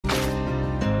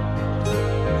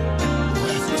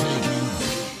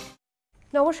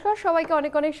নমস্কার সবাইকে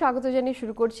অনেক অনেক স্বাগত জানিয়ে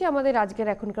শুরু করছি আমাদের আজকের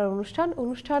এখনকার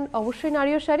অনুষ্ঠান অবশ্যই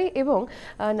নারী ও শাড়ি এবং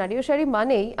নারী ও শাড়ি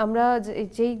মানেই আমরা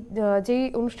যেই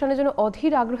অনুষ্ঠানের জন্য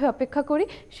অধীর আগ্রহে অপেক্ষা করি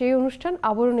সেই অনুষ্ঠান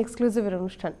আবরণ এক্সক্লুসিভের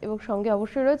অনুষ্ঠান এবং সঙ্গে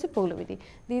অবশ্যই রয়েছে পৌলমী দি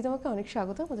তোমাকে অনেক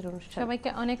স্বাগত আমাদের অনুষ্ঠান। সবাইকে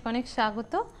অনেক অনেক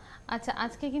স্বাগত। আচ্ছা,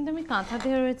 আজকে কিন্তু আমি কাঁথা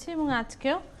দিয়ে রয়েছে এবং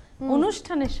আজকেও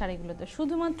অনুষ্ঠানের শাড়িগুলোতে,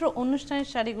 শুধুমাত্র অনুষ্ঠানের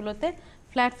শাড়িগুলোতে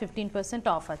ফ্ল্যাট 15%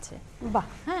 অফ আছে। বাহ,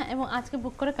 হ্যাঁ, এবং আজকে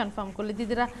বুক করে কনফার্ম করলে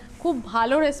দিদিরা খুব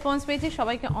ভালো রেসপন্স পেয়েছে,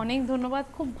 সবাইকে অনেক ধন্যবাদ,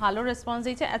 খুব ভালো রেসপন্স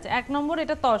দিয়েছে। আচ্ছা, 1 নম্বর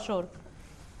এটা তসর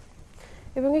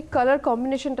এবং এই কালার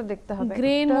কম্বিনেশনটা দেখতে হবে,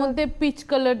 গ্রের মধ্যে পিচ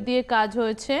কালার দিয়ে কাজ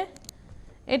হয়েছে।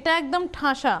 এটা একদম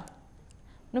ঠাসা,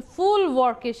 মানে ফুল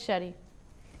ওয়ার্কের শাড়ি,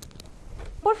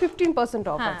 15%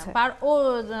 অফ আছে। আর ও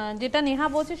যেটা নেহা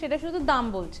বলছে সেটা শুধু দাম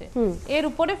বলছে, এর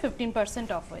উপরে 15%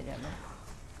 অফ হয়ে যাবে।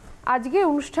 আজকে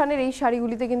অনুষ্ঠানের এই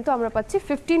শাড়িগুলিতে কিন্তু আমরা পাচ্ছি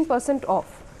 15% অফ।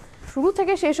 শুরু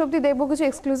থেকে শেষ অবধি দেখবো কিছু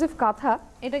এক্সক্লুসিভ কাঁথা।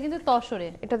 এটা কিন্তু তসরে,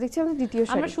 এটা দেখছি আমরা দ্বিতীয়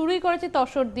শাড়ি। আমরা শুরুই করেছি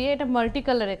তসর দিয়ে। এটা মাল্টি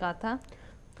কালারের কাঁথা,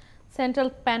 সেন্ট্রাল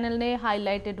প্যানেলে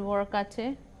হাইলাইটেড ওয়ার্ক আছে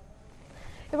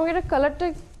এবং এটা কালারটা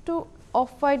একটু অফ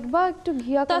হোয়াইট বা একটু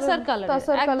ঘিয়া কালার, তাসার কালার,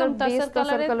 একদম তাসার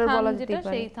কালার বলা যেতে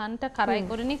পারে। সেই থানটা খাড়াই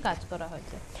করে নিয়ে কাজ করা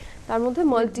হয়েছে। তার মধ্যে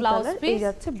মাল্টি কালার এই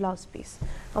যাচ্ছে ব্লাউজ পিস।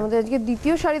 আমাদের আজকে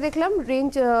দ্বিতীয় শাড়ি দেখলাম,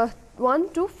 রেঞ্জ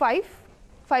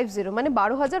 12550, মানে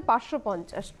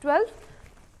 12550,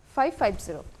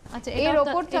 12550। আচ্ছা, এর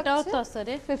উপর এটাও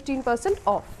তসরে 15%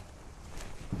 অফ।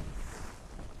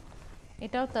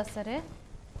 এটাও তসরে।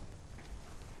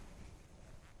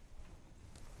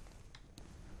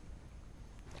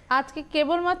 আজকে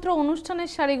কেবলমাত্র অনুষ্ঠানের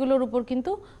শাড়িগুলোর উপর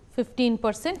কিন্তু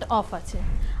 15% অফ আছে।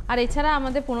 আর এছাড়া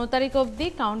আমাদের 15 তারিখ অবধি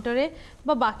কাউন্টারে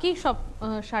বা বাকি সব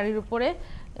শাড়ির উপরে,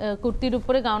 কুর্তির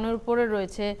উপরে, গাউনের উপরে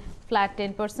রয়েছে ফ্ল্যাট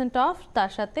 10% অফ।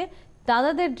 তার সাথে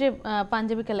দাদাদের যে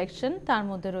পাঞ্জাবি কালেকশন তার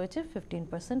মধ্যে রয়েছে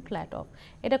 15% ফ্ল্যাট অফ।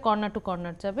 এটা কর্নার টু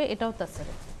কর্নার যাবে। এটাও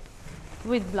তাছাড়া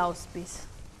উইথ ব্লাউজ পিস।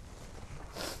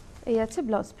 এই আছে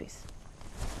ব্লাউজ পিস,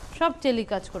 সব চেলি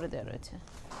কাজ করে দেওয়া রয়েছে।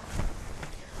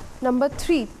 নাম্বার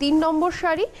 3 নম্বর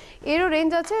শাড়ি, এরও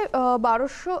রেঞ্জ আছে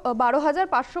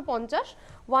 12550,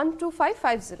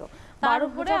 12550। তার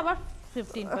উপরে আবার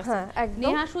 15%।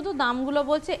 নেহা শুধু দামগুলো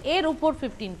বলছে, এর উপর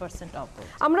 15% অফ।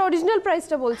 আমরা অরিজিনাল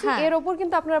প্রাইসটা বলছি, এর উপর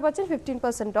কিন্তু আপনারা পাচ্ছেন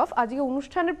 15% অফ। আজকে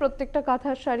অনুষ্ঠানের প্রত্যেকটা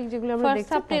কাঁথার শাড়ি যেগুলো আমরা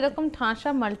দেখছি এরকম ঠাসা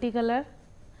মাল্টি কালার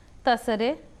তাসারে।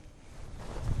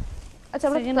 আচ্ছা,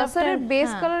 আমরা তাসারের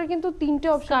বেস কালার কিন্তু 3টে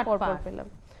অপশন পরপর পেলাম।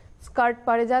 স্কার্ট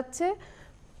পারে যাচ্ছে,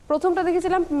 প্রথমটা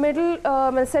দেখেছিলাম মিডল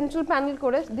মানে সেন্ট্রাল প্যানেল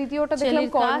করে, দ্বিতীয়টা দেখলাম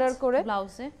কর্নার করে,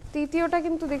 ব্লাউজে, তৃতীয়টা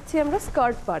কিন্তু দেখছি আমরা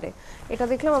স্কার্ট পারে। এটা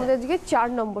দেখলাম আমাদের আজকে 4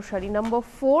 নম্বর শাড়ি, নাম্বার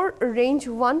 4, রেঞ্জ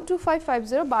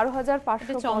 12550,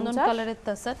 12550। চন্দন কালারের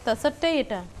তাসার, তাসারটাই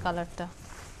এটা কালারটা।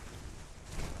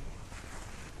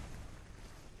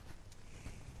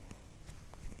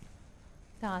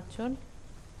 আঁচল,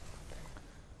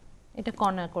 এটা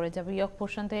কর্নার করে যাবে, ইয়ক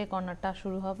পোর্শন থেকে কর্নারটা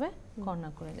শুরু হবে,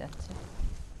 কর্নার করে যাচ্ছে।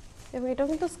 এবং এটাও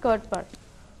কিন্তু স্কার্ট পার,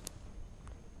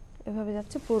 এভাবে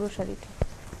যাচ্ছে পুরো শাড়িটা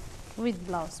উইথ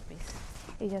ব্লাউজ পিস।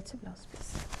 এই যাচ্ছে ব্লাউজ পিস।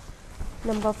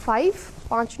 নাম্বার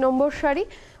 5 নম্বর শাড়ি,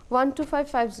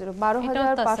 12550,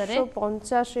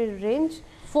 12550 এর রেঞ্জ।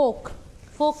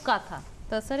 ফোক কাঁথা,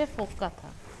 তাছাড়া ফোক কাঁথা।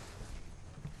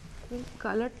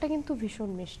 কালারটা কিন্তু ভীষণ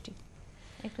মিষ্টি।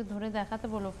 একটু ধরে দেখাতে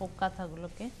বলো ফোক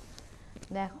কাঁথাগুলোকে।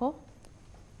 দেখো,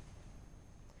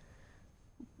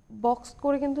 বক্স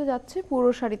করে কিন্তু যাচ্ছে পুরো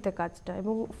শাড়িতে কাজটা,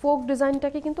 এবং ফোক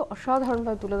ডিজাইনটাকে কিন্তু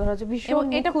অসাধারণভাবে তুলে ধরা হয়েছে। ভীষণ,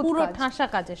 এটা পুরো ঠাসা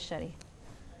কাজের শাড়ি,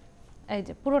 এই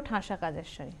যে পুরো ঠাসা কাজের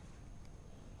শাড়ি,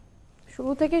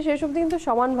 শুরু থেকে শেষ অবধি কিন্তু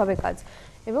সমানভাবে কাজ।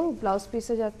 এবং ব্লাউজ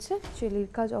পিসে যাচ্ছে চেলির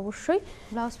কাজ, অবশ্যই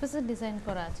ব্লাউজ পিসে ডিজাইন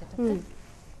করা আছে।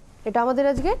 এটা আমাদের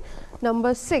আজকে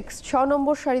নাম্বার 6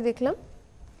 নম্বর শাড়ি দেখলাম।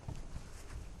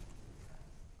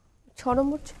 6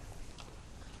 নম্বর,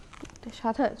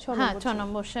 হ্যাঁ 6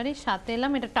 নম্বর শাড়ি সাথে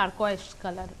এলাম। এটা টারকোয়েজ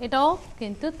কালার, এটাও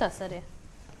কিন্তু তাসারে।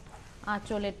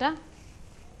 আঁচল, এটা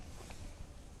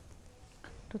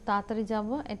একটু তাড়াতাড়ি যাব।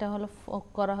 এটা হলো ফোক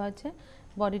করা হয়েছে,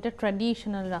 বডিটা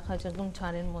ট্র্যাডিশনাল রাখা হয়েছে একদম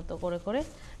ছাড়ের মতো করে করে,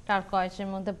 টারকোয়েজের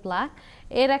মধ্যে ব্ল্যাক।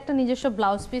 এর একটা নিজস্ব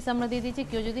ব্লাউজ পিস আমরা দিয়ে দিয়েছি,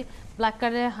 কেউ যদি ব্ল্যাক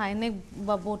কালারের হাই নেক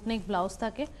বা বোট নেক ব্লাউজ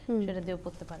থাকে সেটা দিয়েও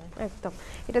পরতে পারে। একদম।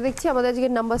 এটা দেখছি আমাদের আজকে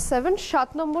নাম্বার 7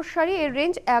 নম্বর শাড়ি, এর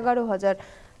রেঞ্জ 11000,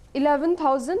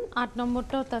 11000। 8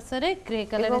 নম্বরটাও তাসারে, গ্রে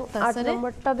কালারের তাসারে। 8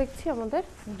 নম্বরটা দেখছি আমাদের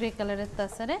গ্রে কালারের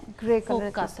তাসারে, গ্রে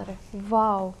কালারের তাসারে।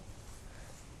 ওয়াও,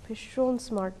 ভীষণ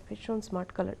স্মার্ট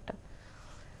কালারটা,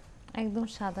 একদম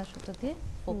সাদা সুতো দিয়ে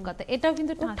ফোক কাঁথা। এটাও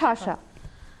কিন্তু ঠাসা,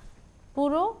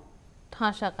 পুরো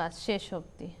ঠাসা কাজ শেষ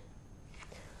অবধি।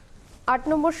 8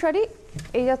 নম্বর শাড়ি,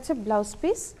 এই যাচ্ছে ব্লাউজ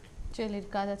পিস, চেলির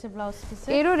কাজ আছে ব্লাউজ পিসে।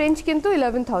 এরও রেঞ্জ কিন্তু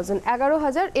 11,000,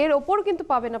 11,000 এর ওপর কিন্তু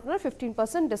পাবেন আপনারা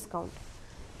 15% ডিসকাউন্ট।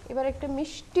 এবার একটা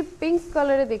মিষ্টি পিঙ্ক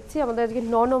কালারে দেখছি আমাদের আজকে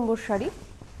 9 নম্বর শাড়ি,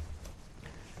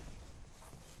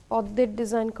 পদ্মের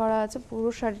ডিজাইন করা আছে পুরো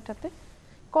শাড়িটাতে,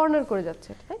 কর্নার করে যাচ্ছে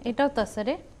এটা। এটাও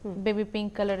তাসারে, বেবি পিঙ্ক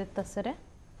কালারের তাসারে,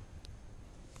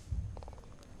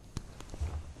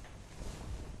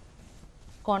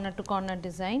 corner to corner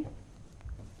design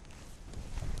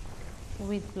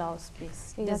with blouse piece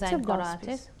design করা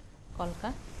আছে কলকা।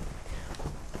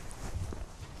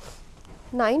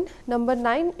 9 নাম্বার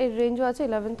 9 এর রেঞ্জও আছে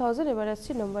 11,000। এবার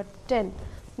আসছে নাম্বার 10,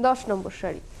 10 নম্বর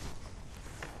শাড়ি।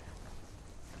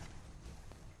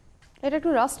 এটা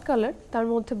একটু রাস্ট কালার, তার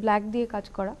মধ্যে ব্ল্যাক দিয়ে কাজ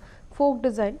করা, ফোক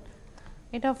ডিজাইন।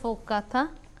 এটা ফোক কাঁথা,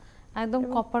 একদম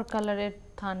কপার কালারের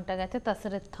থানটা গেছে,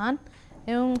 তাসারের থান,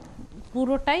 এবং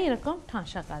পুরোটাই এরকম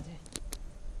ঠাসা কাজে।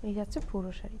 এই যাচ্ছে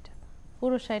পুরো শাড়িটা,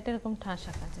 পুরো শাড়িটা এরকম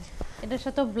ঠাসা কাজে। এটার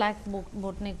সাথে ব্ল্যাক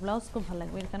বোটনেক ব্লাউজ খুব ভালো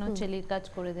লাগবে, এখানে চেলির কাজ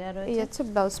করে দেওয়া রয়েছে। এই যাচ্ছে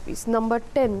ব্লাউজ পিস। নাম্বার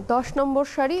 10, 10 নম্বর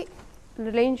শাড়ি,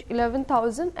 রেঞ্জ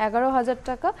 11,000, 11,000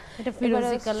 টাকা। এটা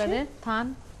ফিরোজি কালারের থান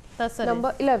তাসারে,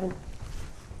 নাম্বার 11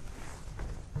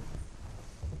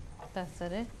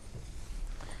 তাসারে।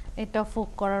 এটা ফোক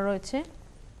করা রয়েছে,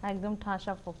 একদম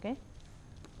ঠাসা ফোকে,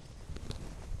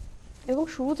 এবং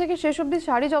শুরু থেকে শেষ অবধি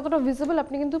শাড়ি যতটা ভিজিবল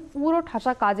আপনি কিন্তু পুরো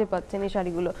ঠাসা কাজে পাচ্ছেন এই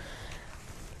শাড়িগুলো।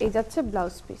 এই যাচ্ছে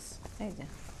ব্লাউজ পিস, এই যে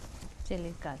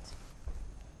চেলির কাজ।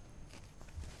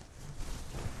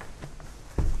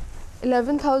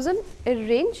 11,000 এর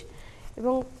রেঞ্জ,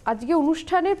 এবং আজকে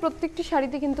অনুষ্ঠানের প্রত্যেকটি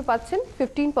শাড়িতে কিন্তু পাচ্ছেন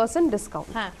 15% ডিসকাউন্ট।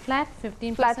 হ্যাঁ, ফ্ল্যাট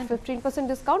 15%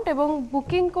 ডিসকাউন্ট, এবং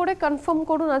বুকিং করে কনফার্ম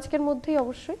করুন আজকের মধ্যেই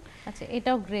অবশ্যই। আচ্ছা,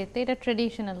 এটাও গ্রেতে, এটা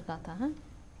ট্রেডিশনাল কাঁথা। হ্যাঁ,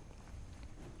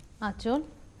 আঁচল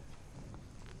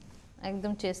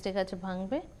একদম চেস্টের কাছে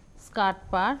ভাঙবে, স্কার্ট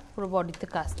পার পুরো বডিতে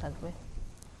কাজ থাকবে।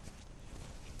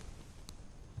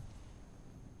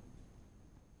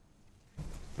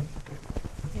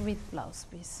 With blouse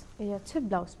piece. এই যাচ্ছে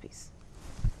ব্লাউজ পিস।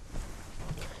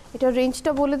 এটা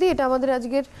রেঞ্জটা বলে দিই, এটা আমাদের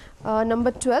আজকের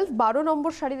নাম্বার 12, 12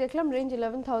 নম্বর শাড়ি দেখলাম, রেঞ্জ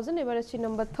 11,000। এবার আসছে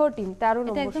নাম্বার 13, 13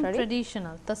 নম্বর শাড়ি,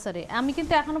 ট্রেডিশনাল তাসারে। আমি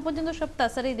কিন্তু এখনো পর্যন্ত সব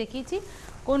তাসারেই দেখিয়েছি,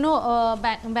 কোনো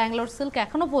ব্যাঙ্গালোর সিল্ক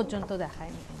এখনো পর্যন্ত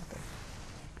দেখায়নি কিন্তু।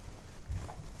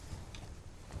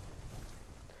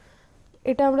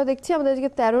 এটা আমরা দেখছি আমাদের আজকে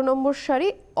 13 নম্বর শাড়ি,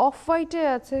 অফ হোয়াইটে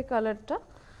আছে কালারটা,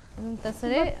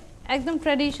 তাসারে একদম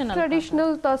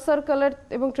ট্রেডিশনাল তাসার কালার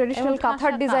এবং ট্রেডিশনাল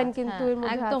কাঁথার ডিজাইন কিন্তু এর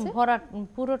মধ্যে আছে, একদম ভরা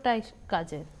পুরোটাই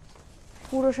কাজের।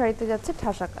 পুরো শাড়িতে যাচ্ছে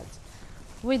ঠাসা কাজ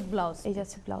উইথ ব্লাউজ। এই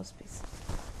যাচ্ছে ব্লাউজ পিস।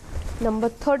 নাম্বার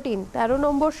 13, 13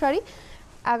 নম্বর শাড়ি,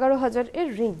 11,000 এর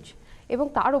রেঞ্জ, এবং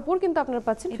তার উপর কিন্তু আপনারা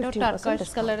পাচ্ছেন 15% টার্কোয়েজ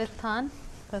কালারের থান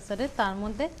তাসারে, তার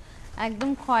মধ্যে একদম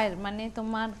খয়ের মানে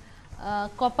তোমার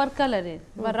কপার কালারের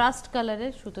বা রাস্ট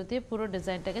কালারের সুতো দিয়ে পুরো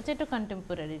ডিজাইনটা গেছে। এটা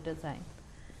কন্টেম্পোরারি ডিজাইন,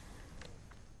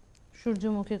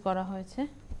 সূর্যমুখী করা হয়েছে।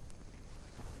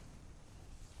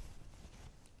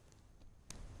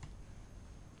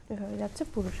 এভাবে যাচ্ছে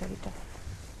পুরো শাড়িটা।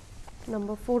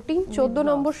 নাম্বার 14, 14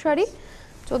 নম্বর শাড়ি,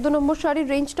 14 নম্বর শাড়ির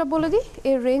রেঞ্জটা বলে দিই,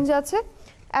 এর রেঞ্জ আছে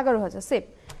 11,000 সেম।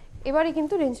 এবারে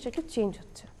কিন্তু রেঞ্জটা একটু চেঞ্জ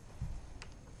হচ্ছে।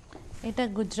 এটা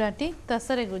গুজরাটি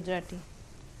তাসারে, গুজরাটি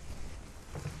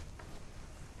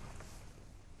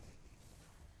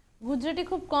গুজরাটি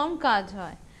খুব কম কাজ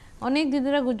হয়, অনেক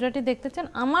দিদিরা গুজরাটি দেখতে চান।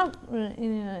 আমার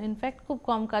ইনফ্যাক্ট খুব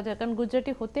কম কাজ হয়, কারণ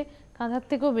গুজরাটি হতে কাঁথার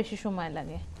থেকেও বেশি সময়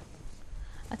লাগে।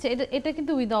 আচ্ছা, এটা এটা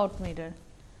কিন্তু উইদাউট মিরর,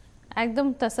 একদম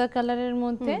তাসা কালারের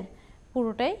মধ্যে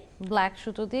পুরোটাই ব্ল্যাক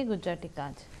সুতো দিয়ে গুজরাটি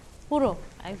কাজ, পুরো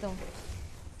একদম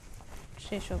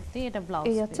শেষ অবধি। এটা ব্লাউজ,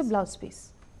 এই যাচ্ছে ব্লাউজ পিস।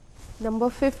 নাম্বার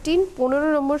 15, 15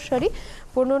 নম্বর শাড়ি,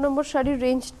 15 নম্বর শাড়ির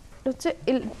রেঞ্জ হচ্ছে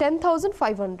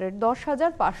 10,500,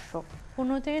 10,500।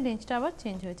 15 থেকে রেঞ্জটা আবার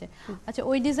চেঞ্জ হয়েছে। আচ্ছা,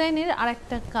 ওই ডিজাইনের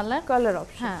আরেকটা কালার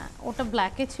অপশন, হ্যাঁ, ওটা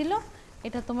ব্ল্যাকে ছিল,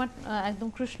 এটা তোমার একদম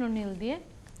কৃষ্ণ নীল দিয়ে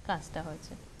কাজটা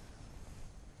হয়েছে,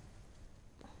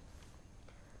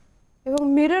 এবং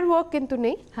মিরর ওয়ার্ক কিন্তু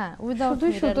নেই। হ্যাঁ, উইদাউট শুধু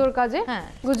সুতোর কাজে হ্যাঁ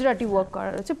গুজরাটি ওয়ার্ক করা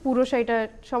রয়েছে, পুরো শাড়িটা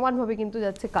সমানভাবে কিন্তু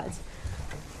যাচ্ছে কাজ।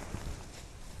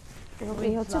 এবং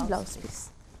এই হচ্ছে ব্লাউজ পিস।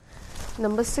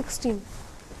 নাম্বার 16,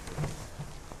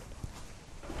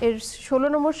 এর 16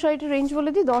 নম্বর শাড়িটির রেঞ্জ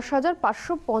বলে দিই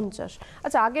 10,550।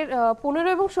 আচ্ছা, আগের 15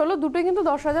 এবং 16 দুটোই কিন্তু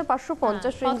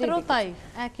 10,550 রেঞ্জে, তাই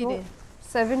একই রে।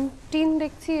 17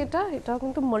 দেখছি, এটাও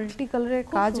কিন্তু মাল্টি কালারের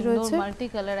কাজ রয়েছে, মাল্টি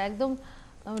কালার, একদম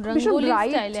ভীষণ রঙ্গোলি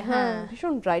ব্রাইট, স্টাইলে। হ্যাঁ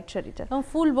ভীষণ ব্রাইট শাড়িটা, এবং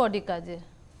ফুল বডি কাজে।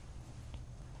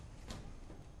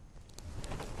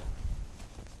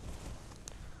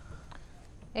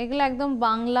 এগুলো একদম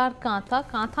বাংলার কাঁথা।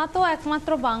 কাঁথা তো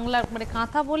একমাত্র বাংলার, মানে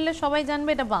কাঁথা বললে সবাই জানবে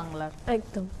এটা বাংলার,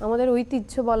 একদম আমাদের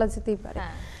ঐতিহ্য বলা যেতেই পারে।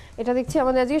 এটা দেখছি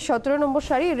আমাদের আজকে 17 নম্বর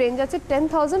শাড়ি, রেঞ্জ আছে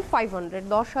 10,500,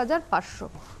 10,500।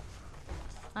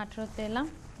 18তে এলাম,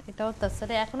 এটাও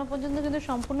তাসারে, এখনো পর্যন্ত কিন্তু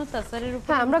সম্পূর্ণ তাসারের উপর।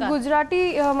 হ্যাঁ, আমরা গুজরাটি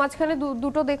মাঝখানে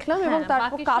দুটো দেখলাম এবং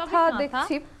তারপর কাঁথা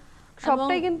দেখছি,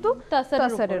 সবটাই কিন্তু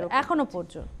তাসারের উপর এখনো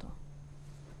পর্যন্ত।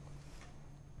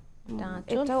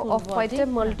 এটা অফ হোয়াইটে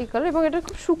মাল্টি কালার এবং এটা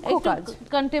খুব সূক্ষ্ম কাজ,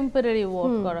 কন্টেম্পোরারি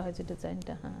ওয়ার্ক করা হয়েছে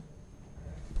ডিজাইনটা। হ্যাঁ,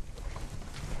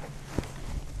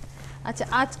 আচ্ছা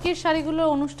আজকের শাড়িগুলোর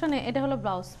অনুষ্ঠানে এটা হলো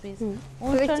ব্লাউজ পিস।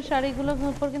 অনুষ্ঠান শাড়িগুলোর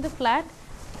উপর কিন্তু ফ্ল্যাট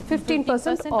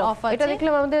 15% অফ। এটা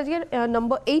দেখলাম আমাদের আজকে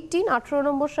নাম্বার 18, 18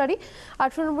 নম্বর শাড়ি।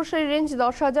 18 নম্বর শাড়ি রেঞ্জ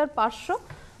 10,500।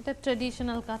 এটা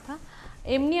ট্র্যাডিশনাল কাঁথা।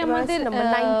 এমনি আমাদের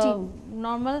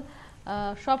নরমাল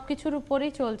সব কিছুর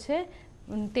উপরেই চলছে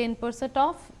 10%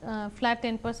 অফ, ফ্ল্যাট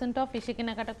 10% অফ। এসে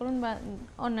কেনাকাটা করুন, বা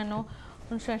অন্যান্য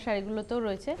অনুষ্ঠান শাড়িগুলোতেও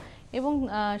রয়েছে এবং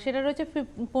সেটা রয়েছে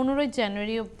 15ই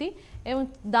জানুয়ারি অবধি। এবং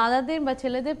দাদাদের বা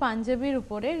ছেলেদের পাঞ্জাবির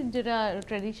উপরে যেটা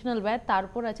ট্র্যাডিশনাল ওয়্যার, তার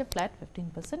উপর আছে ফ্ল্যাট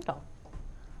 15% অফ।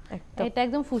 এটা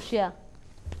একদম ফুশিয়া।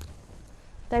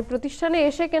 তাই প্রতিষ্ঠানে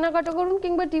এসে কেনাকাটা করুন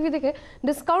কিংবা টিভি দেখে,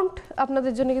 ডিসকাউন্ট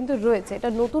আপনাদের জন্য কিন্তু রয়েছে। এটা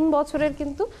নতুন বছরের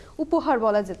কিন্তু উপহার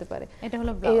বলা যেতে পারে। এটা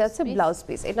হলো এই আছে ব্লাউজ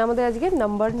পিস। এটা আমাদের আজকে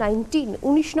নাম্বার 19,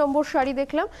 19 নম্বর শাড়ি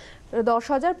দেখলাম,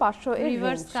 10,500 এর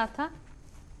রিভার্স কাঁথা।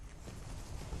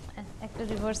 একটা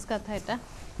রিভার্স কাঁথা, এটা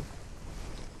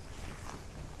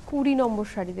 20 নম্বর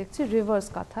শাড়ি দেখছি, রিভার্স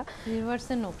কাঁথা,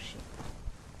 রিভার্সের নকশি।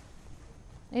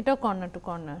 এটাও কর্নার টু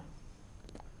কর্নার,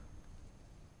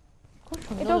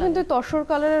 এটাও কিন্তু তসর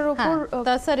কালারের উপর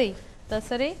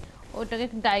তাসারে ওটাকে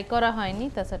ডাই করা হয়নি,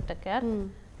 তাসারটাকে আর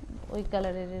ওই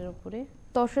কালারের উপরে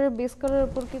তসরের বেস কালারের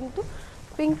উপর কিন্তু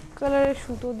পিঙ্ক কালারের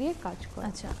সুতো দিয়ে কাজ করা।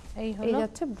 আচ্ছা, এই হলো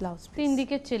যাচ্ছে ব্লাউজ। তিন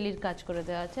দিকে চেলির কাজ করে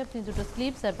দেওয়া আছে, আপনি দুটো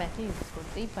স্লিভস আর ব্যাকে ইউজ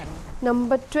করতেই পারেন।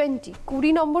 নাম্বার 20,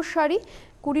 20 নম্বর শাড়ি,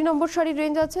 20 নম্বর শাড়ির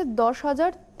রেঞ্জ আছে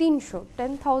 10,300,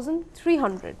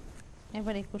 10,300।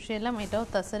 এবার 21 এলাম, এটাও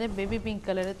তাসারে, বেবি পিঙ্ক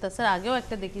কালারের তাসার। আগেও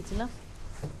একটা দেখিয়েছিলাম,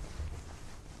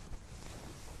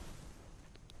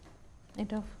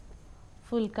 এটা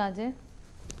ফুল কাজে।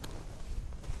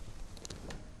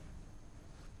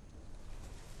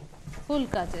 ফুল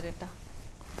কাজের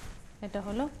এটা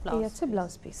হলো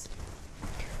ব্লাউজ পিস।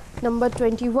 নাম্বার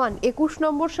 21, 21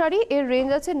 নম্বর শাড়ি, এর রেঞ্জ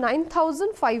আছে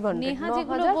 9,500। নেহা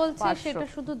যেগুলো বলছে সেটা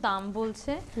শুধু দাম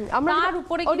বলছে, আমরা তার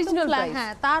উপরে কিন্তু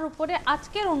হ্যাঁ, তার উপরে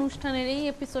আজকের অনুষ্ঠানের এই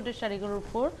এপিসোডের শাড়িগুলোর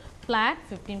উপর ফ্ল্যাট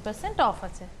 15% অফ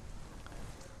আছে।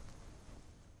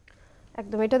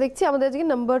 একদম, এটা দেখছি আমাদের আজকে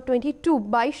নাম্বার 22,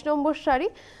 22 নম্বর শাড়ি।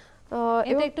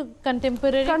 এটা একটু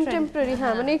কন্টেম্পোরারি,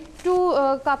 হ্যাঁ, মানে একটু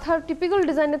কাঁথার টিপিক্যাল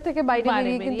ডিজাইনের থেকে বাইরে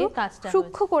বেরিয়ে কিন্তু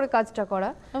সূক্ষ্ম করে কাজটা করা,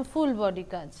 ফুল বডি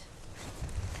কাজ,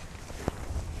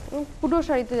 পুরো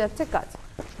শাড়িতে যাচ্ছে কাজ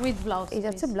উইথ ব্লাউজ। এই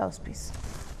যাচ্ছে ব্লাউজ পিস।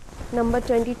 নাম্বার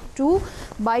 22,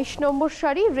 22 নম্বর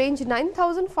শাড়ি, রেঞ্জ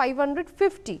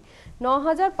 9,550,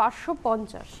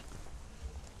 9,550।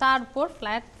 তারপর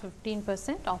ফ্ল্যাট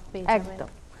 15% অফ পেয়ে যাবেন।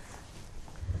 একদম।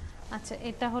 আচ্ছা,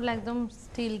 এটা হলো একদম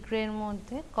স্টিল গ্রের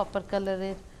মধ্যে কপার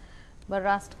কালারের বা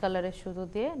রাস্ট কালারের সুতো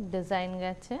দিয়ে ডিজাইন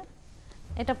গেছে।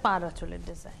 এটা পাড় আঁচলের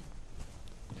ডিজাইন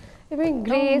এবং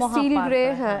গ্রে, সিল গ্রে,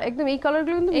 হ্যাঁ একদম এই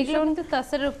কালারগুলো কিন্তু এগুলো কিন্তু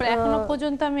তাসের উপরে এখনো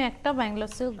পর্যন্ত আমি একটা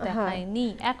ব্যাঙ্গালোর সিল্ক দেখাইনি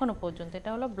এখনো পর্যন্ত। এটা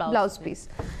হলো ব্লাউজ পিস।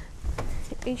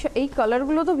 এই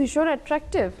কালারগুলো তো ভীষণ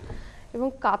অ্যাট্রাকটিভ এবং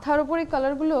কাঁথার উপর এই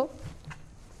কালারগুলো,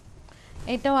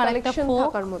 এটাও আরেকটা ফোক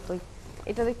থাকার মতোই।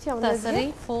 এটা দেখছি আমাদের তাসেরই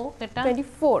ফোক, এটা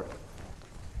 24।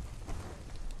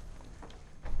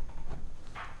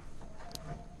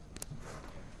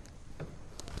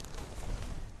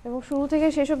 এবং শুরু থেকে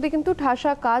শেষ অবধি কিন্তু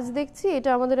ঠাসা কাজ দেখছি। এটা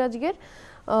আমাদের আজকের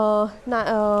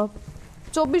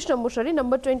 24 নম্বর শাড়ি,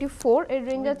 নাম্বার 24, এর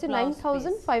রেঞ্জ আছে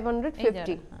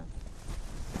 9,550,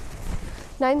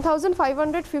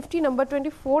 9,550। নাম্বার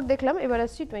 24 দেখলাম, এবার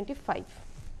আসছি 25,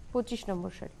 25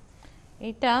 নম্বর শাড়ি।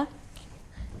 এটা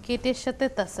কেটের সাথে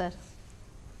তাসার,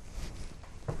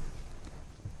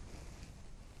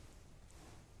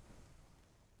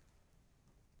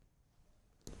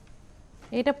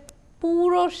 এটা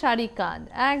পুরো শাড়ি কাজ,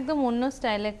 একদম অন্য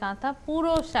স্টাইলের কাঁথা,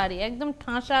 পুরো শাড়ি একদম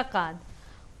ঠাসা কাজ,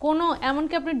 কোনো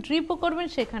এমনকি আপনি ড্রিপও করবেন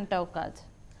সেখানটাও কাজ।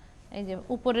 এই যে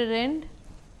উপরের এন্ড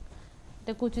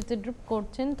এটা কুচিতে ড্রিপ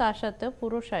করছেন, তার সাথে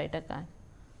পুরো শাড়িটা কাজ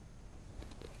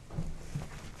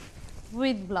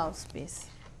উইথ ব্লাউজ পিস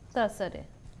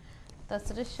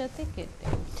তাসারের সাথে কেটে।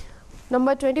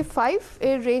 নাম্বার 25,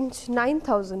 এর রেঞ্জ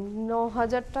 9,000,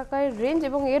 9,000 টাকার রেঞ্জ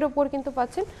এবং এর উপর কিন্তু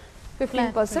পাচ্ছেন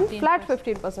 15%, ফ্ল্যাট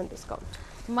 15% ডিসকাউন্ট।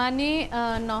 মানে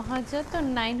 9,000 তো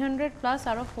 900 প্লাস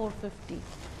আরো 450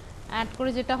 অ্যাড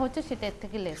করে যেটা হচ্ছে সেটা এর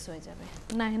থেকে লেস হয়ে যাবে।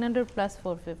 900 প্লাস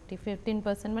 450,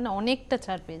 15% মানে অনেকটা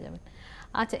ছাড় পেয়ে যাবেন।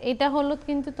 আচ্ছা, এটা হলো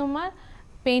কিন্তু তোমার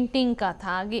পেন্টিং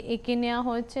কাঁথা আগে এঁকে নেওয়া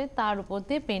হয়েছে, তার উপর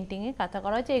দিয়ে পেন্টিংয়ে কাঁথা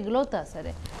করা হয়েছে। এগুলোও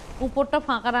তাসারে, উপরটা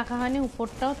ফাঁকা রাখা হয়নি,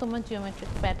 উপরটাও তোমার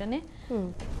জিওমেট্রিক প্যাটার্নে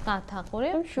কাঁথা করে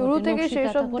শুরু থেকে শেষ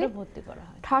করে অবধি ভর্তি করা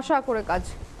হয়, ঠাসা করে কাজ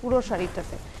পুরো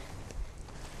শাড়িটাতে।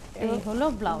 এই হলো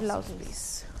ব্লাউজ পিস।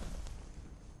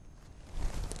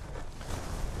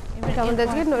 আমাদের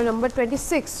আজকে নাম্বার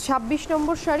 26 26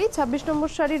 নম্বর শাড়ি। 26 নম্বর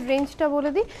শাড়ির রেঞ্জটা বলে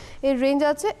দিই, এর রেঞ্জ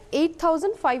আছে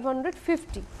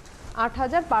 8550,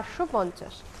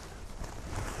 8550।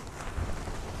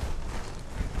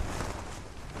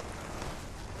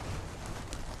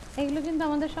 এগুলো কিন্তু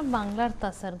আমাদের সব বাংলার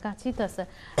তাসার, গাছি তাসার,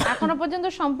 এখনো পর্যন্ত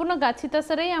সম্পূর্ণ গাছি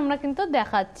তাসারেই আমরা কিন্তু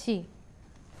দেখাচ্ছি।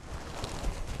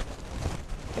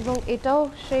 এবং এটাও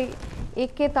সেই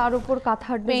একে তার উপর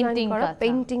কাঁথার ডিজাইন করা,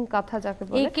 পেইন্টিং কাঁথা যাকে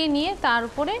বলে, একে নিয়ে তার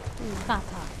উপরে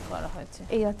কাঁথা করা হয়েছে।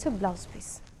 এই আছে ব্লাউজ পিস।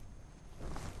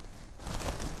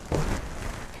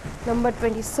 নাম্বার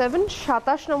 27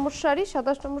 27 নম্বর শাড়ি।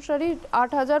 27 নম্বর শাড়ি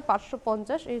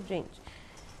 8550 এর রেঞ্জ।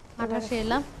 28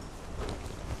 এলাম।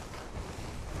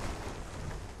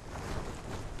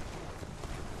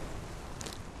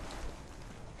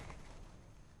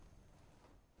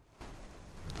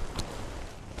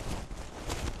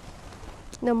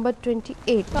 নাম্বার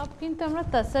 28 সব কিন্তু আমরা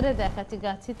তাসারে দেখাচ্ছি,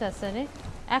 গাছি তাসারে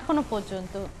এখনো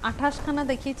পর্যন্ত। 28 খানা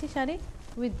দেখিয়েছি শাড়ি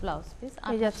উইথ ব্লাউজ পিস।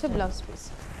 এই যাচ্ছে ব্লাউজ পিস।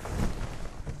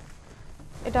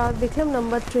 এটা দেখলাম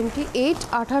নাম্বার 28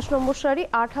 28 নম্বর শাড়ি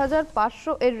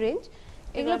 8500 এর রেঞ্জ।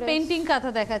 এগুলো পেইন্টিং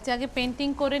কাঁথা দেখাচ্ছে, আগে পেইন্টিং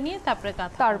করে নিয়ে তারপরে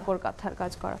কাঁথা, তারপর কাঁথার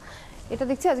কাজ করা। এটা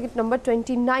দেখছি আজকে নাম্বার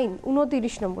 29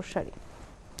 29 নম্বর শাড়ি।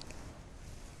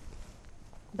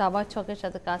 দাবার ছকের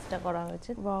সাথে কাজটা করা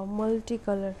হয়েছে, ওয়াও মাল্টি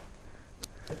কালার।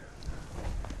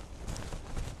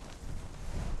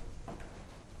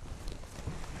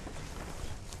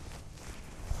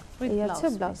 এই আছে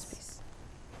ব্লাউজ পিস।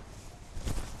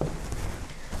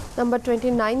 নাম্বার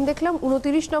 29 দেখলাম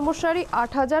 29 নম্বর শাড়ি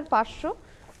 8500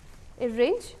 এর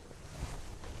রেঞ্জ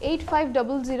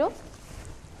 8500।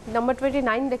 নাম্বার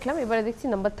 29 দেখলাম, এবারে দেখছি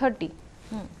নাম্বার 30।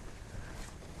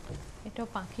 এটাও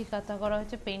পাখি কাঁথা করা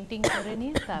হয়েছে পেইন্টিং করে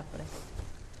নিয়ে তারপরে।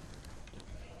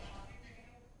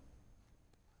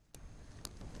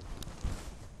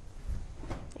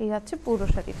 এই আছে পুরো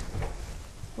sari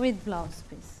with blouse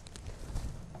piece.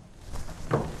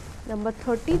 Number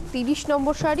 30 30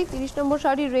 নম্বর শাড়ি। 30 নম্বর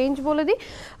শাড়ির রেঞ্জ বলে দিই,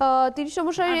 30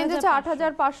 নম্বর শাড়ির রেঞ্জ আছে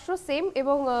 8500 সেম,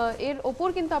 এবং এর ওপর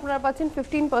কিন্তু আপনারা পাচ্ছেন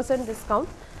 15% ডিসকাউন্ট।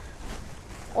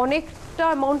 অনেকটা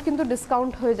অ্যামাউন্ট কিন্তু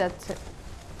ডিসকাউন্ট হয়ে যাচ্ছে।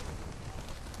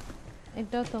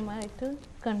 এটাও তোমার একটু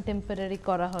কন্টেম্পোরারি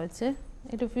করা হয়েছে,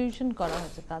 একটু ফিউশন করা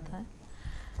হয়েছে কাঁথায়,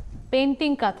 পেইন্টিং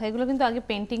কাঁথা। এগুলো কিন্তু আগে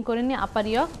পেইন্টিং করে নিয়ে আপার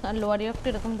ইয়ক আর লোয়ার ইয়কটা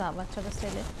এরকম দাবার ছকের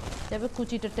স্টাইলে যাবে,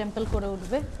 কুচিটা টেম্পল করে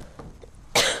উঠবে।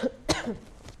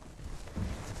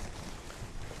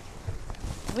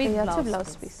 এই আছে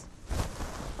ব্লাউজ পিস।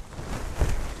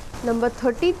 নাম্বার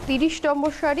 30 30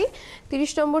 নম্বর শাড়ি।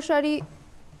 30 নম্বর শাড়ি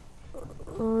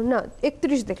না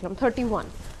 31 দেখলাম, 31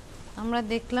 আমরা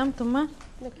দেখলাম তোমার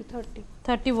নাকি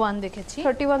 31 দেখেছি,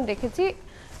 31 দেখেছি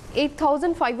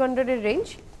 8500 এর রেঞ্জ।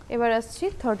 এবার আসছি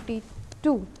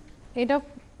 32। এটা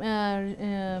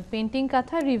পেইন্টিং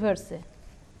কাঁথা রিভার্সে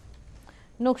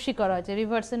নকশি করা হয়েছে,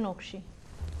 রিভার্সে নকশি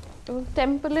এবং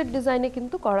টেম্পলের ডিজাইনে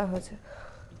কিন্তু করা হয়েছে।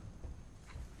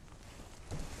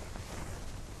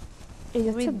 এই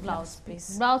হচ্ছে ব্লাউজ পিস।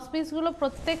 ব্লাউজ পিসগুলো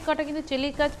প্রত্যেক কটা কিন্তু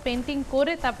চেলির কাজ পেইন্টিং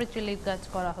করে তারপরে চেলির কাজ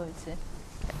করা হয়েছে।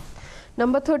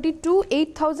 নাম্বার 32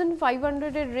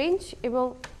 8500 এর রেঞ্জ, এবং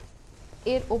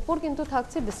এর ওপর কিন্তু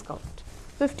থাকছে ডিসকাউন্ট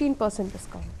 15%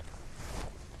 ডিসকাউন্ট।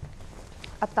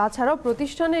 আর তাছাড়াও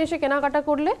প্রতিষ্ঠানে এসে কেনাকাটা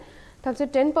করলে থাকছে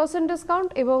 10% ডিসকাউন্ট।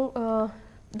 এবং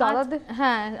দাদাদের,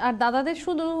 হ্যাঁ, আর দাদাদের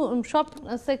শুধু সব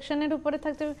সেকশনের উপরে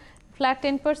থাকছে ফ্ল্যাট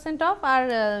 10% অফ, আর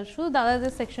শুধু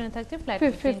দাদাদের সেকশনে থাকছে ফ্ল্যাট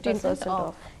 15%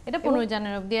 অফ। এটা 15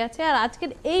 জানুয়ারি অবধি আছে। আর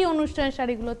আজকের এই অনুষ্ঠানের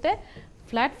শাড়িগুলোতে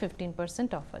ফ্ল্যাট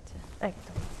 15% অফ আছে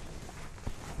একদম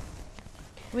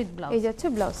উইথ ব্লাউজ। এই যাচ্ছে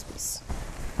ব্লাউজ পিস।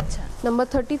 আচ্ছা, নাম্বার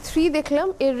 33 দেখলাম,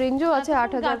 এর রেঞ্জও আছে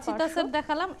 8500।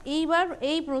 দেখালাম। এইবার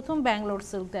এই প্রথম ব্যাঙ্গালোর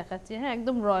সিল্ক দেখাচ্ছি। হ্যাঁ,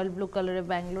 একদম রয়্যাল ব্লু কালারের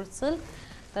ব্যাঙ্গালোর সিল্ক,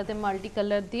 তাতে মাল্টি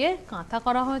কালার দিয়ে কাঁথা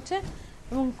করা হয়েছে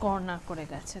এবং কর্নার করে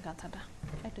গেছে কাঁথাটা।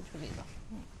 একটু ঝুলিয়ে দাও।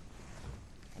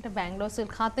 এটা ব্যাঙ্গালোর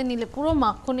সিল্ক, হাতে নিলে পুরো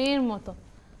মাখনের মতো।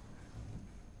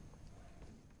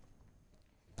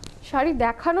 শাড়ি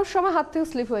দেখানোর সময় হাত থেকে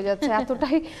স্লিপ হয়ে যাচ্ছে,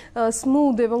 এতটাই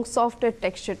স্মুথ এবং সফট এর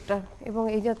টেক্সচারটা। এবং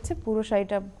এই যাচ্ছে পুরো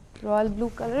শাড়িটা রয়্যাল ব্লু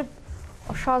কালারের,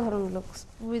 অসাধারণ লুকস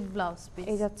উইথ ব্লাউজ পিস।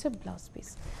 এই যাচ্ছে ব্লাউজ পিস।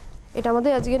 এটা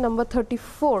আমাদের আজকে নাম্বার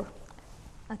 34।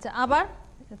 আচ্ছা, আবার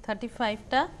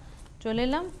 35টা চলে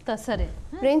এলাম তাসারে।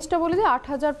 রেঞ্জটা বলে দিই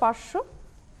 8500।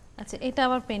 আচ্ছা, এটা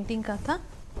আবার পেইন্টিং কাঁথা।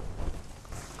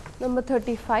 নাম্বার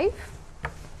 35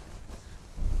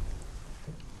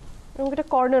 এবং এটা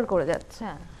কর্নার করে যাচ্ছে।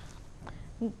 হ্যাঁ,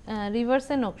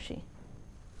 রিভার্সে নকশি,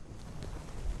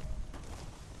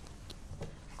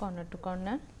 corner to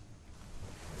corner,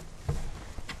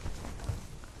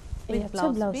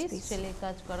 blouse piece সেলাই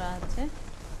কাজ করা আছে।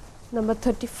 নাম্বার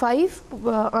 35,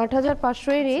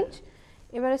 8500 এর রেঞ্জ।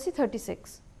 এবার আসি 36।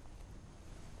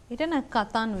 এটা না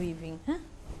কাতান উইভিং, হ্যাঁ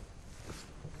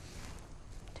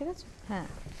ঠিক আছে। হ্যাঁ,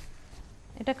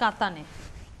 এটা কাতানে,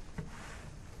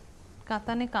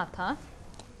 কাতানে কাঁথা,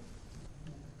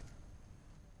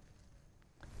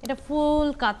 এটা ফুল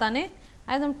কাতানে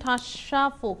একদম ঠাসা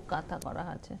ফোক কাঁথা করা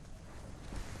আছে।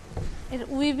 এর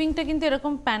উইভিংটা কিন্তু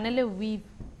এরকম প্যানেলে উইভ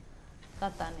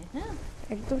কাতানে, হ্যাঁ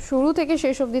একদম শুরু থেকে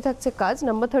শেষ অবধি থাকছে কাজ।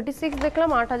 নাম্বার 36 দেখলাম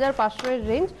 8500 এর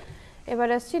রেঞ্জ। এবার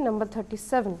আসছি নাম্বার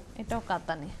 37। এটাও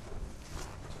কাতানে,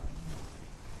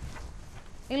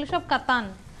 এগুলো সব কাতান,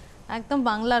 একদম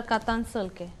বাংলার কাতান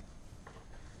সিল্কে।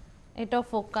 এটাও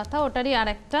ফোক কাঁথা, ওটারই আর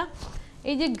একটা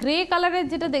এই যে গ্রে কালারের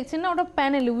যেটা দেখছেন না, ওটা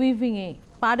প্যানেল উইভিং এ,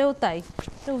 পারেও তাই,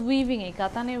 তো উইভিং এ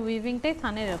কাতানের উইভিংটাই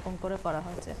থানের এরকম করে করা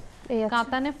হয়েছে,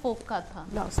 কাতানে ফোক কাঁথা।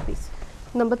 ব্লাউজ পিস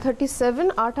নাম্বার 37,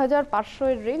 8500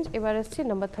 এর রেঞ্জ। এবার আসছে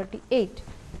নাম্বার 38।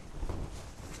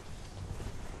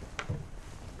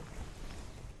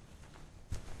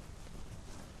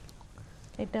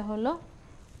 এটা হলো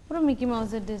পুরো মিকি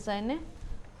মাউসের ডিজাইনে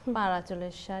পাড়া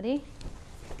চলের শাড়ি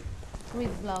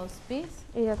উইথ ব্লাউজ পিস।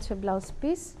 এই আছে ব্লাউজ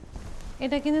পিস।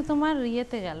 এটা কিন্তু তোমার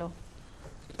ইয়েতে গেল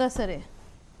তাসারে।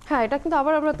 হ্যাঁ, এটা কিন্তু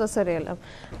আবার আমরা তাসারে এলাম।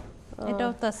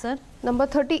 এটাও তাসার। নাম্বার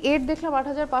 38 দেখলাম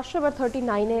 8500, এবার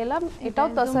 39 এ এলাম। এটাও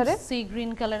তাসারে, সি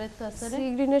গ্রিন কালারের তাসারে, সি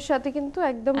গ্রিনের সাথে কিন্তু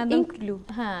একদম ইঙ্ক ব্লু,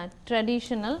 হ্যাঁ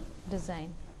traditional design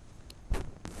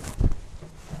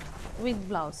with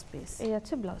blouse piece. এই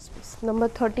আছে ব্লাউজ পিস। নাম্বার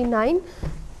 39,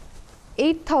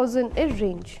 8000 এর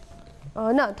রেঞ্জ।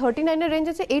 না, 39 এর রেঞ্জ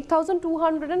আছে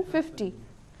 8250।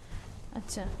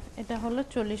 আচ্ছা, এটা হলো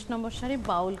 40 নম্বর শাড়ি,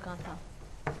 বাউল কাঁথা।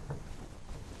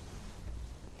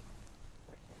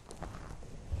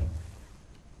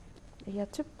 এই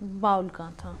আছে বাউল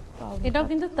কাঁথা, এটাও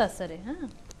কিন্তু তাসারে। হ্যাঁ,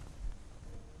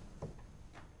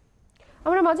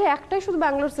 আমরা মাঝে একটাই শুধু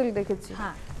ব্যাঙ্গালোর সিল্ক দেখেছি।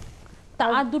 হ্যাঁ,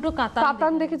 আর দুটো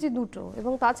কাতান দেখেছি দুটো,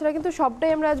 এবং তাছাড়া কিন্তু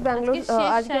সবটাই আমরা আজ ব্যাঙ্গালোর,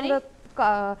 আজকে আমরা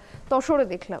তসরে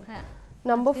দেখলাম। হ্যাঁ,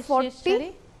 নাম্বার 40,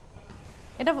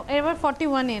 এটা এবার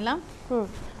 41 এলাম।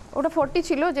 ওটা 40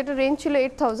 ছিল, যেটা রেঞ্জ ছিল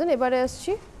 8000। এবারে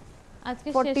আসছি আজকে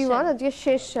 41, আজকে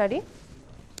শেষ শাড়ি।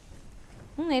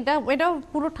 এটাও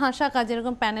পুরো ঠাসা কাজ,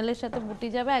 এরকম প্যানেলের সাথে বুটি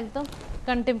যাবে, একদম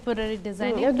কন্টেম্পোরারি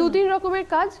ডিজাইন, দু তিন রকমের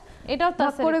কাজ, এটাও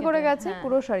তাসারে করে করে গেছে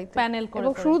পুরো শাড়িতে, প্যানেল করে,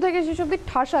 এবং শুরু থেকে শেষ অবধি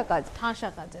ঠাসা কাজ, ঠাসা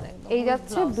কাজের একদম। এই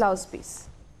যাচ্ছে ব্লাউজ পিস।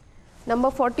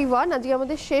 নাম্বার 41, আজকে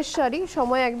আমাদের শেষ শাড়ি,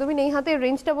 সময় একদমই নেই হাতে।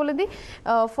 রেঞ্জটা বলে দিই,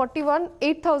 41,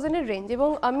 8000 এর রেঞ্জ, এবং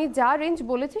আমি যা রেঞ্জ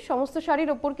বলেছি সমস্ত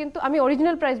শাড়ির ওপর কিন্তু আমি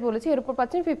অরিজিনাল প্রাইস বলেছি, এর উপর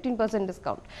পাচ্ছেন 15%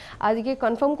 ডিসকাউন্ট। আজকে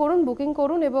কনফার্ম করুন, বুকিং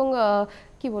করুন, এবং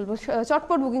কি বলবো,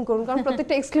 চটপট বুকিং করুন, কারণ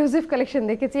প্রত্যেকটা এক্সক্লুসিভ কালেকশন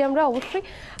দেখেছি আমরা। অবশ্যই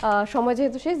সময়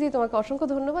যেহেতু শেষ, দিয়ে তোমাকে অসংখ্য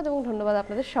ধন্যবাদ, এবং ধন্যবাদ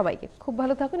আপনাদের সবাইকে। খুব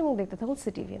ভালো থাকুন এবং দেখতে থাকুন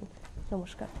CTVN।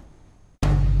 নমস্কার।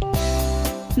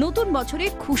 নতুন বছরে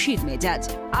খুশির মেজাজ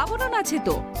আবরণ আছে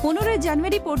তো। 15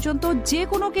 জানুয়ারি পর্যন্ত যে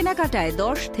কোনো কেনাকাটায়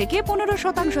 10 থেকে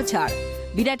 15% ছাড়।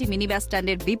 বিরাটি মিনি বাস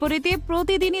স্ট্যান্ডের বিপরীতে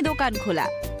প্রতিদিনই দোকান খোলা।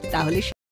 তাহলে